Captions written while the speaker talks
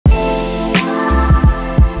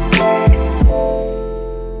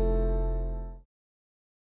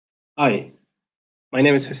Hi, my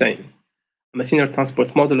name is Hussein. I'm a senior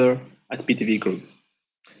transport modeler at PTV Group.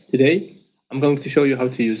 Today, I'm going to show you how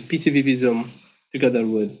to use PTV Visum together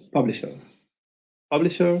with Publisher.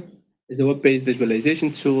 Publisher is a web-based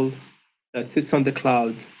visualization tool that sits on the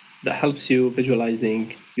cloud that helps you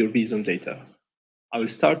visualizing your Visum data. I will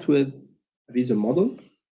start with a Visum model.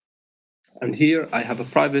 And here I have a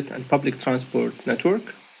private and public transport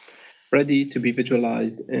network ready to be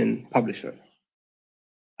visualized in Publisher.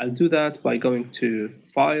 I'll do that by going to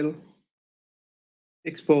File,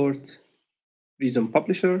 Export, Visum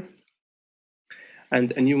Publisher,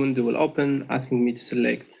 and a new window will open asking me to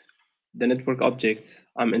select the network objects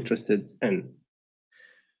I'm interested in.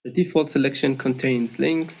 The default selection contains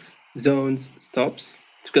links, zones, stops,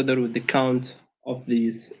 together with the count of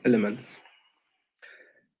these elements.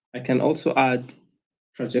 I can also add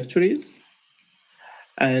trajectories,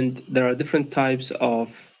 and there are different types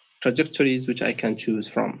of trajectories which I can choose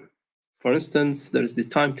from. For instance, there is the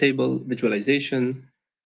timetable visualization,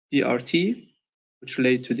 DRT, which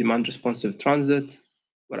relate to demand responsive transit,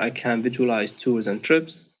 where I can visualize tours and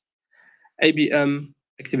trips, ABM,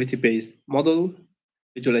 activity-based model,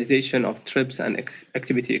 visualization of trips and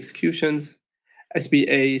activity executions,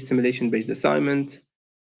 SBA, simulation-based assignment,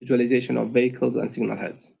 visualization of vehicles and signal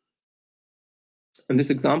heads. In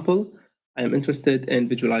this example, I am interested in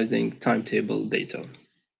visualizing timetable data.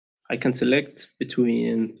 I can select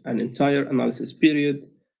between an entire analysis period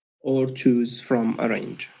or choose from a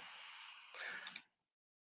range.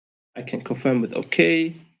 I can confirm with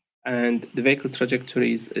OK, and the vehicle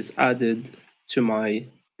trajectories is added to my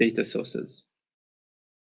data sources.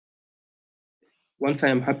 Once I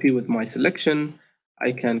am happy with my selection,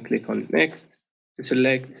 I can click on Next to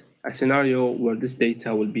select a scenario where this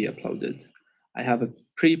data will be uploaded. I have a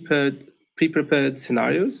pre-prepared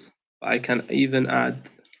scenarios. I can even add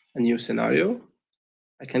a new scenario.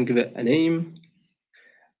 I can give it a name,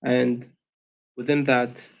 and within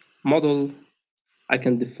that model, I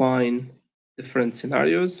can define different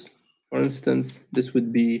scenarios. For instance, this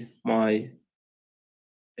would be my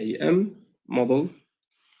AM model.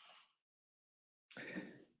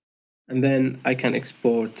 And then I can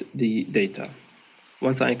export the data.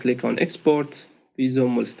 Once I click on export,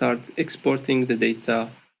 Visum will start exporting the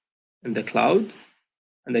data in the cloud.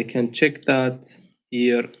 And I can check that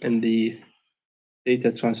here in the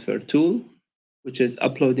data transfer tool, which is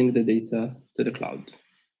uploading the data to the cloud.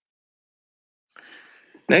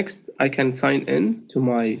 Next, I can sign in to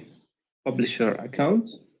my publisher account,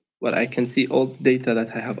 where I can see all the data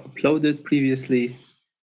that I have uploaded previously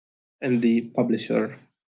in the publisher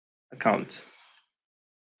account.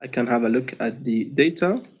 I can have a look at the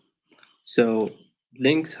data. So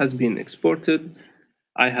links has been exported.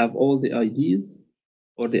 I have all the IDs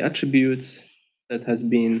or the attributes that has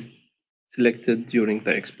been selected during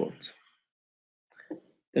the export.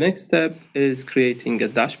 The next step is creating a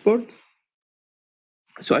dashboard.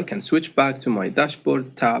 So I can switch back to my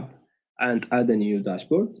dashboard tab and add a new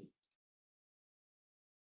dashboard.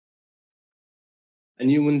 A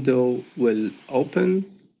new window will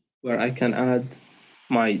open where I can add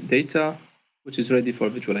my data, which is ready for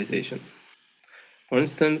visualization. For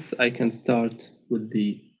instance, I can start with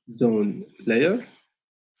the zone layer,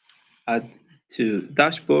 add to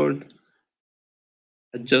dashboard,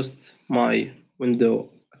 adjust my window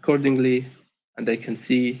accordingly, and I can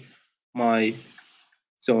see my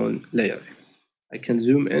zone layer. I can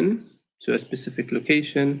zoom in to a specific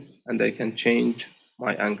location and I can change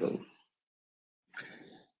my angle.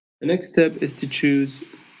 The next step is to choose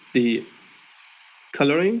the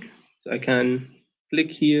coloring. So I can click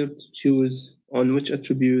here to choose on which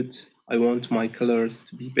attribute I want my colors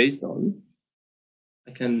to be based on.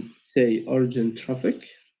 I can say origin traffic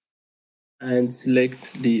and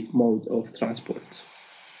select the mode of transport.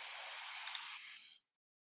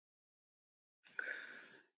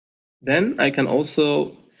 Then I can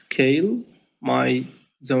also scale my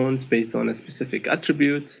zones based on a specific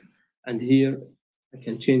attribute. And here I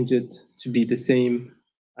can change it to be the same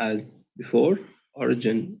as before: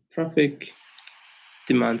 origin traffic,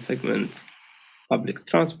 demand segment, public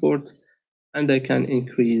transport, and I can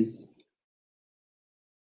increase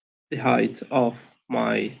the height of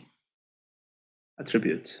my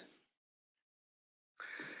attribute.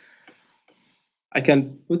 I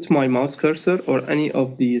can put my mouse cursor or any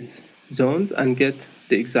of these zones and get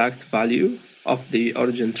the exact value of the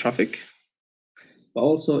origin traffic. But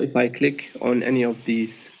also, if I click on any of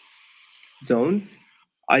these zones,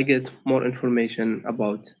 I get more information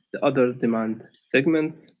about the other demand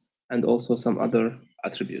segments and also some other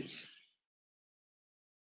attributes.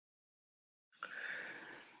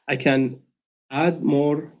 I can add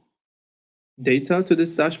more data to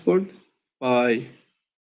this dashboard by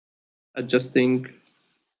adjusting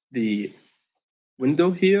the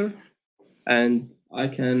window here, and I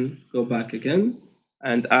can go back again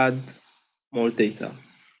and add more data.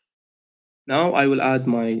 Now I will add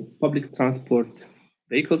my public transport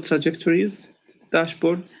vehicle trajectories to the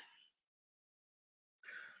dashboard,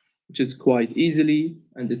 which is quite easily,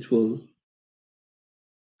 and it will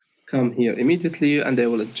come here immediately, and I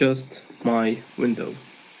will adjust my window.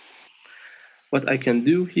 What I can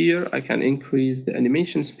do here, I can increase the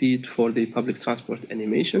animation speed for the public transport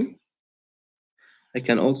animation. I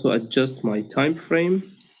can also adjust my time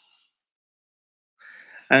frame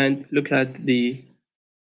and look at the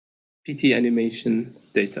PT animation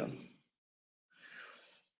data.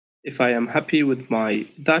 If I am happy with my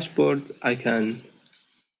dashboard, I can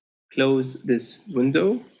close this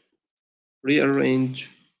window, rearrange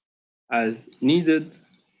as needed,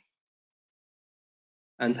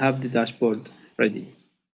 and have the dashboard ready.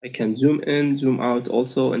 I can zoom in, zoom out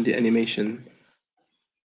also in the animation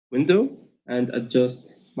window and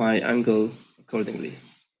adjust my angle accordingly.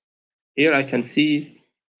 Here I can see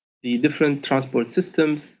the different transport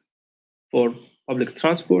systems for public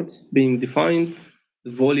transports being defined,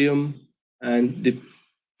 the volume, and the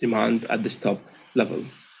demand at the stop level.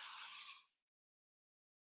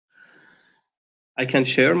 I can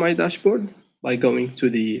share my dashboard by going to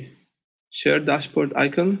the Share Dashboard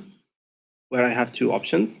icon, where I have two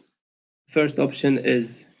options. First option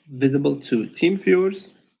is visible to team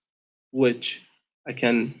viewers, which I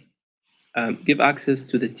can give access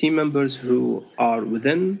to the team members who are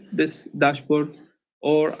within this dashboard,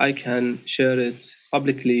 or I can share it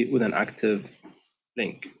publicly with an active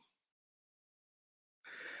link.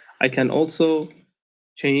 I can also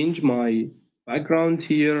change my background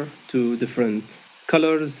here to different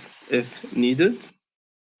colors if needed,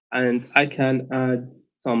 and I can add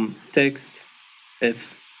some text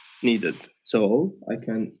if needed. So I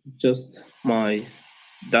can adjust my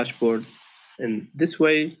dashboard in this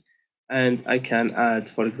way, and I can add,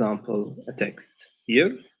 for example, a text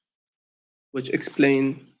here, which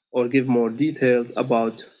explain or give more details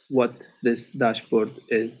about what this dashboard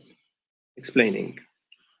is explaining.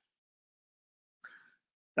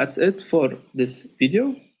 That's it for this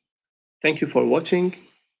video. Thank you for watching.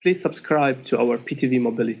 Please subscribe to our PTV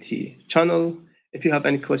Mobility channel. If you have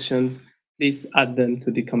any questions, please add them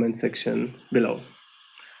to the comment section below.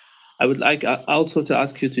 I would like also to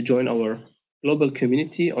ask you to join our global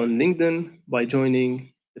community on LinkedIn by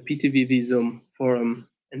joining the PTV Visum forum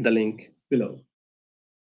in the link below.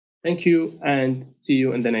 Thank you, and see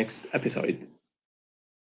you in the next episode.